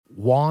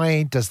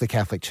why does the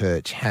Catholic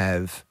Church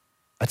have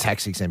a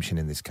tax exemption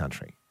in this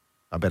country?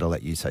 I better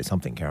let you say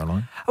something,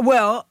 Caroline.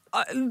 Well,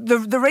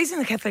 the reason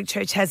the Catholic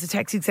Church has a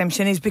tax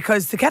exemption is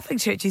because the Catholic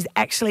Church is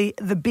actually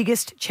the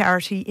biggest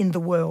charity in the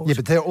world. Yeah,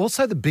 but they're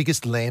also the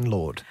biggest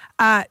landlord.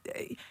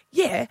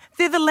 Yeah,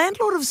 they're the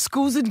landlord of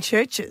schools and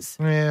churches.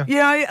 Yeah. You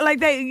know, like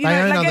they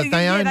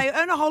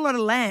own a whole lot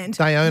of land.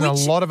 They own a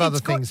lot of other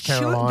things,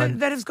 Caroline.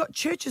 That has got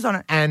churches on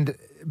it. And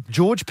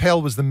George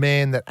Pell was the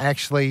man that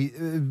actually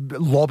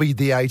lobbied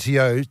the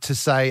ATO to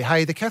say,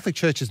 hey, the Catholic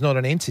Church is not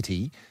an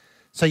entity,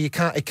 so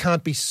it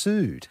can't be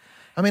sued.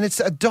 I mean, it's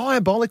a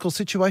diabolical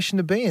situation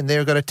to be in.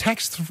 They've got a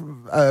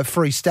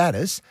tax-free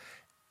status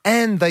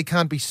and they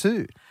can't be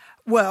sued.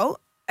 Well,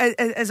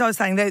 as I was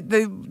saying, they're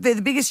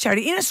the biggest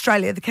charity. In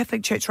Australia, the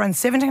Catholic Church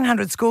runs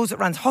 1,700 schools, it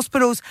runs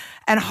hospitals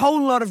and a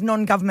whole lot of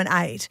non-government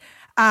aid,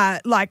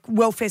 like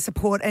welfare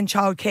support and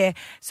childcare.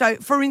 So,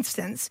 for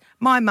instance,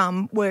 my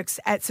mum works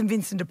at St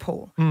Vincent de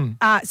Paul.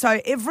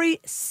 So every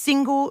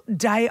single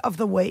day of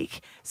the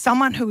week,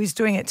 someone who is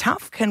doing it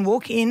tough can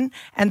walk in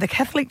and the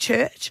Catholic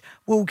Church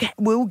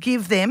will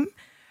give them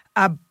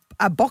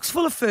a box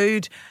full of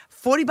food,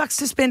 $40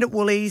 to spend at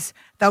Woolies.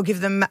 They'll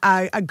give them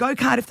a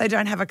go-kart if they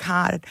don't have a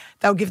card.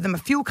 They'll give them a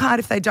fuel card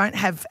if they don't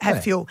have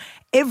fuel.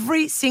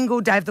 Every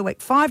single day of the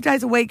week, 5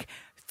 days a week,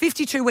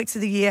 52 weeks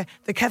of the year,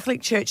 the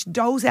Catholic Church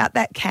doles out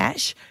that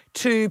cash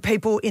to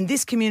people in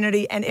this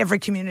community and every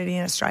community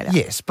in Australia.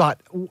 Yes,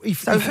 but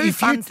who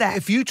funds that?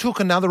 If you took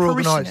another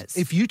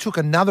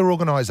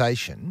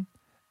organisation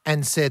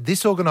and said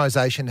this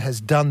organisation has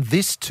done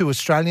this to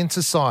Australian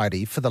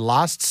society for the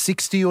last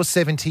 60 or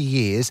 70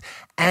 years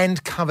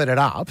and covered it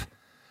up,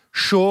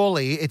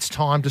 surely it's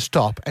time to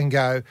stop and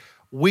go,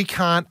 we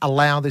can't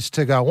allow this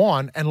to go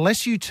on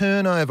unless you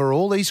turn over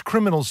all these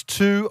criminals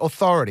to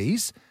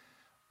authorities.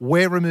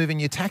 We're removing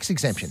your tax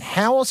exemption.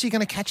 How else are you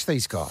going to catch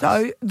these guys?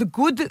 So the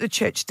good that the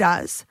church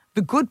does,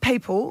 the good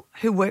people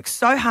who work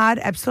so hard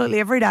absolutely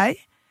every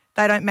day,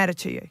 they don't matter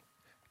to you.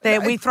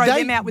 We throw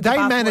them out with the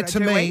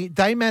bathwater.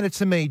 They matter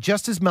to me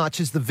just as much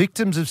as the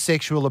victims of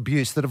sexual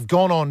abuse that have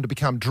gone on to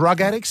become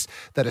drug addicts,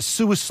 that are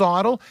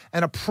suicidal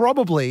and are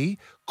probably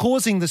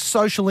causing the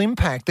social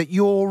impact that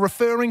you're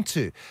referring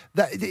to.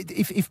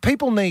 If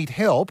people need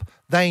help,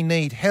 they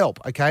need help,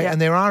 okay? Yeah.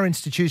 And there are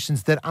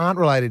institutions that aren't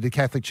related to the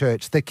Catholic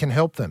Church that can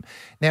help them.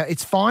 Now,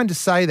 it's fine to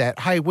say that,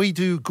 hey, we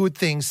do good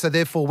things, so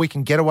therefore we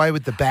can get away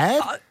with the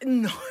bad.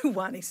 No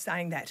one is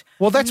saying that.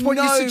 Well, that's what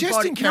you're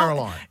suggesting,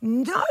 Caroline.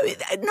 No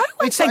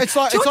one's saying.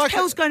 George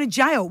Pell's going to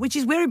jail, which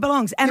is where he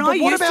belongs. And but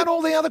what about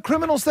all the other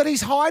criminals that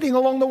he's hiding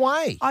along the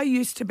way? I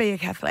used to be a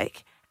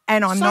Catholic,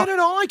 and I'm not. So did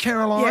I,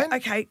 Caroline. Yeah,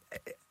 okay.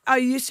 I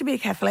used to be a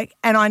Catholic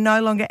and I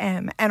no longer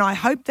am. And I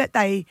hope that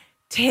they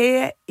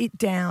tear it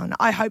down.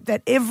 I hope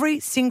that every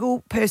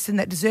single person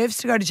that deserves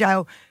to go to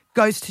jail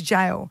goes to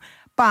jail.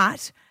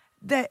 But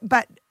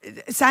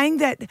saying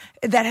that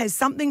has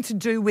something to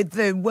do with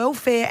the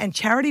welfare and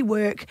charity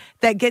work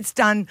that gets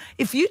done,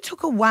 if you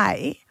took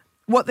away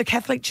what the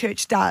Catholic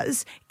Church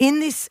does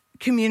in this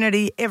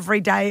community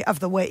every day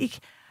of the week,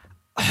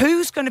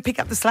 who's going to pick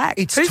up the slack?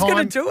 Who's going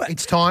to do it?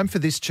 It's time for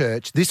this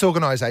church, this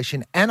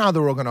organisation and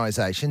other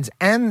organisations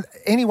and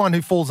anyone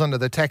who falls under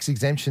the tax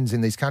exemptions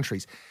in these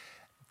countries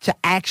to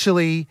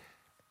actually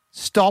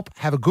stop,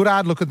 have a good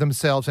hard look at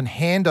themselves and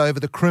hand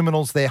over the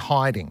criminals they're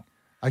hiding.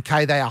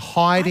 Okay, they are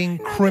hiding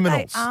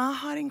criminals. They are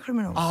hiding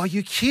criminals. Oh, are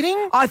you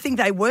kidding? I think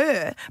they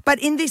were. But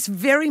in this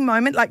very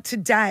moment, like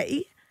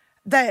today,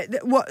 do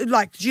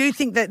you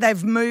think that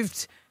they've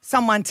moved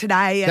someone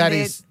today? And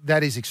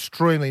that is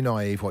extremely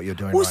naive what you're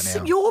doing right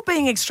now. You're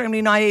being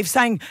extremely naive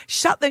saying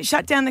shut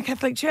down the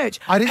Catholic Church.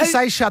 I didn't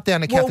say shut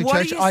down the Catholic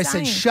Church. I said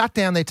saying? Shut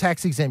down their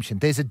tax exemption.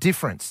 There's a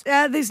difference.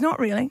 There's not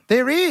really.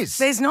 There is.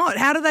 There's not.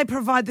 How do they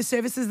provide the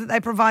services that they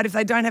provide if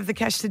they don't have the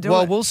cash to do it?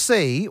 Well, we'll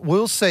see.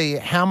 We'll see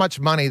how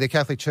much money the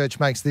Catholic Church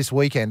makes this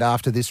weekend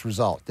after this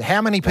result.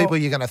 How many people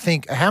you're going to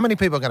think, how many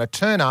people are going to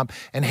turn up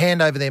and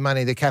hand over their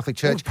money to the Catholic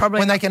Church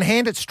when they can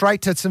hand it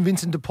straight to St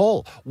Vincent de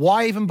Paul?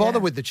 Why even bother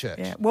with the church?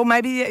 Yeah. Well,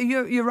 maybe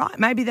you're right.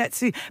 Maybe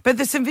that's it. But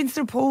the St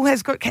Vincent de Paul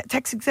has got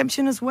tax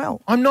exemption as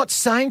well. I'm not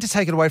saying to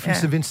take it away from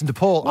St Vincent de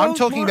Paul. Well, I'm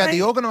talking about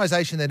the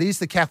organisation that is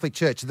the Catholic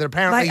Church that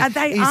apparently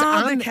they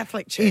are the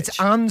Catholic Church. It's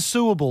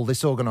unsuable,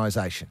 this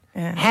organisation.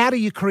 Yeah. How do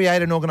you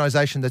create an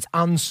organisation that's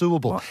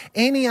unsuable? What?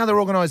 Any other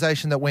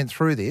organisation that went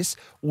through this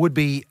would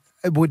be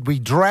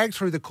dragged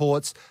through the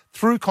courts,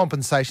 through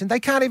compensation. They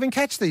can't even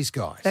catch these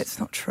guys. That's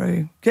not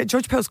true.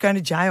 George Pell's going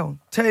to jail.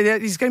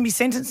 He's going to be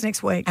sentenced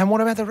next week. And what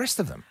about the rest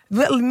of them?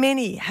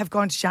 Many have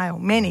gone to jail.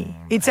 Many.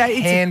 It's a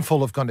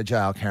handful have gone to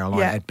jail,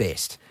 Caroline, at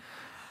best.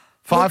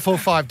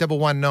 545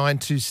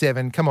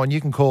 11927. Come on,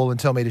 you can call and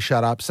tell me to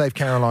shut up. Save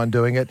Caroline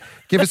doing it.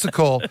 Give us a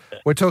call.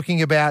 We're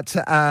talking about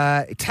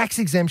tax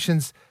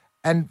exemptions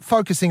and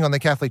focusing on the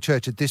Catholic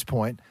Church at this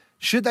point.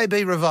 Should they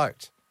be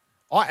revoked?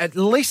 At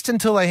least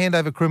until they hand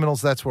over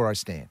criminals, that's where I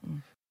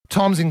stand.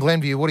 Tom's in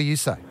Glenview. What do you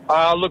say?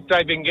 Look,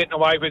 they've been getting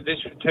away with this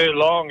for too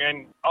long,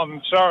 and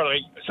I'm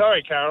sorry,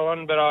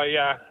 Caroline, but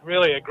I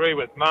really agree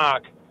with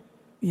Mark.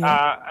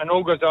 an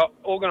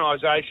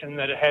organisation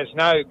that has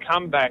no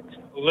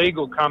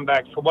legal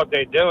comeback for what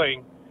they're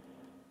doing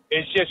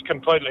is just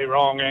completely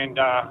wrong, and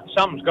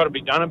something's got to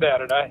be done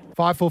about it,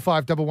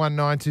 545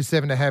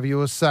 11927 to have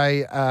yours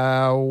say.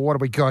 What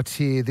have we got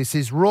here? This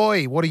is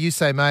Roy. What do you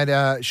say, mate?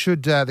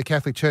 Should the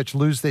Catholic Church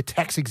lose their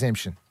tax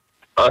exemption?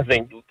 I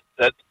think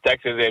that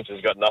tax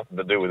exemption's got nothing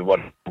to do with what...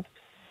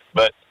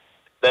 But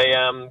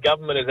the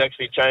government is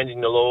actually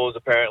changing the laws,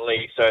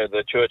 apparently, so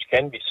the church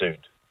can be sued,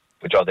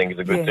 which I think is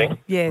a good thing.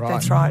 Yeah,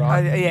 that's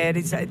right. It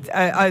is.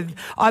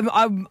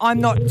 I'm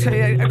not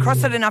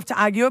across it enough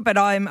to argue it, but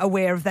I'm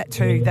aware of that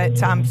too, that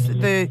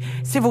the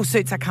civil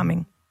suits are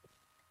coming.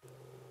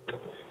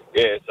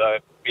 Yeah, so, I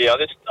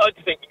just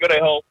think you've got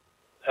to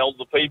hold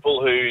the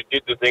people who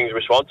did the things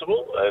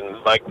responsible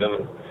and make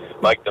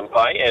them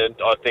pay, and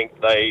I think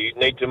they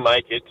need to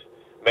make it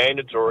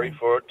mandatory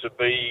for it to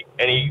be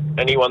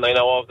anyone they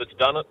know of that's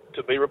done it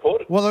to be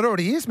reported. Well, it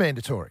already is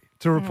mandatory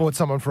to report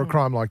someone for a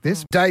crime like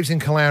this. Dave's in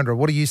Caloundra.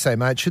 What do you say,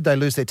 mate? Should they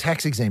lose their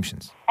tax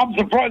exemptions? I'm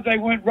surprised they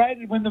weren't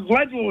raided when the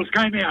Vlad laws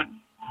came out.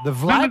 The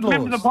Vlad laws?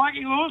 Remember the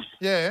biking laws?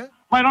 Yeah.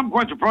 Mate, I'm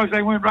quite surprised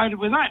they weren't raided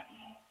with that.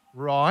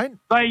 Right.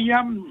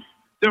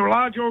 They're a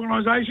large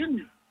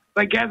organisation.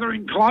 They gather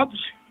in clubs.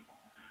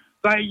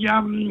 They,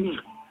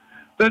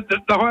 the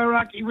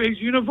hierarchy wears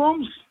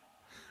uniforms.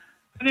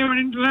 And they're an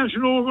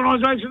international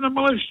organisation that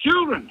molests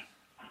children.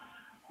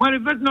 Mate,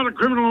 if that's not a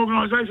criminal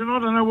organisation, I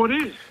don't know what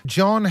is.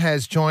 John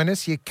has joined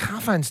us. Your car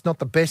phone's not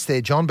the best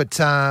there, John, but,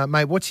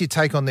 mate, what's your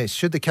take on this?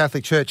 Should the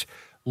Catholic Church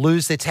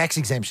lose their tax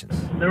exemptions?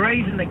 The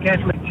reason the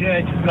Catholic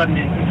Church has got an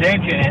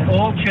exemption, and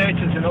all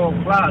churches and all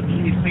clubs,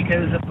 is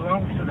because it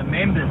belongs to the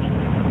members,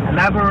 and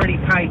they've already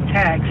paid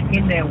tax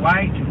in their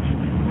wages,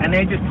 and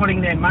they're just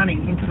putting their money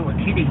into a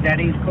kitty that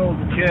is called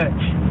the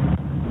church.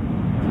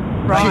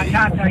 Right. You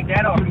can't take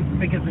that off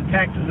because the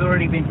tax has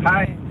already been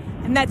paid.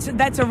 And that's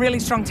a really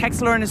strong tax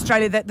law in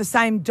Australia, that the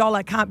same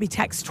dollar can't be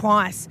taxed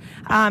twice.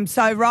 That's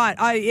a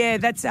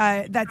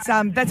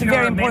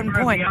very important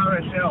point. The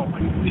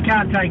RSL, you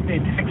can't take their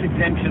tax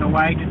exemption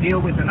away to deal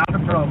with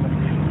another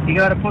problem. You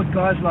got to put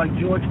guys like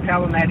George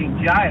Palanat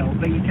in jail,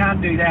 but you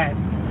can't do that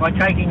by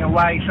taking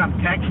away some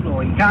tax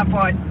law. You can't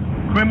fight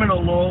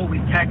criminal law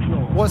with tax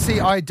law. Well, see,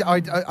 I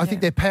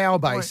think their power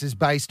base is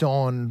based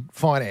on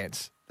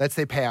finance. That's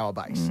their power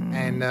base.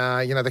 And,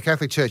 the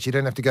Catholic Church, you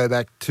don't have to go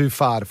back too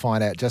far to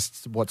find out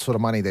just what sort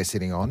of money they're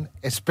sitting on,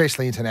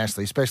 especially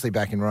internationally, especially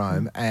back in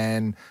Rome.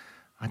 And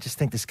I just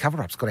think this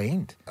cover-up's got to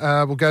end.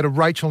 We'll go to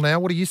Rachel now.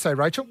 What do you say,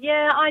 Rachel?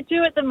 Yeah, I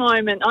do at the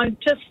moment. I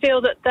just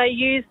feel that they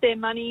use their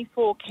money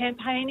for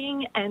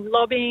campaigning and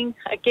lobbying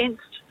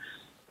against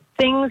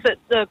things that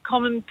the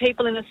common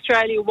people in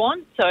Australia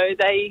want. So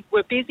they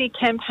were busy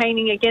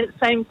campaigning against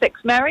same-sex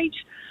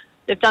marriage.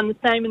 They've done the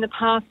same in the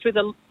past with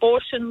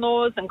abortion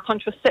laws and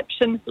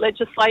contraception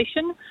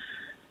legislation.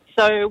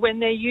 So when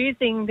they're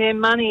using their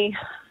money...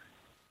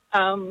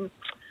 for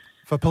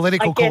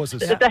political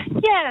causes.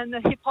 And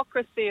the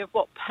hypocrisy of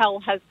what Pal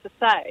has to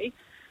say,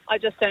 I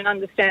just don't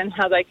understand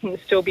how they can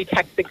still be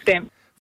tax exempt.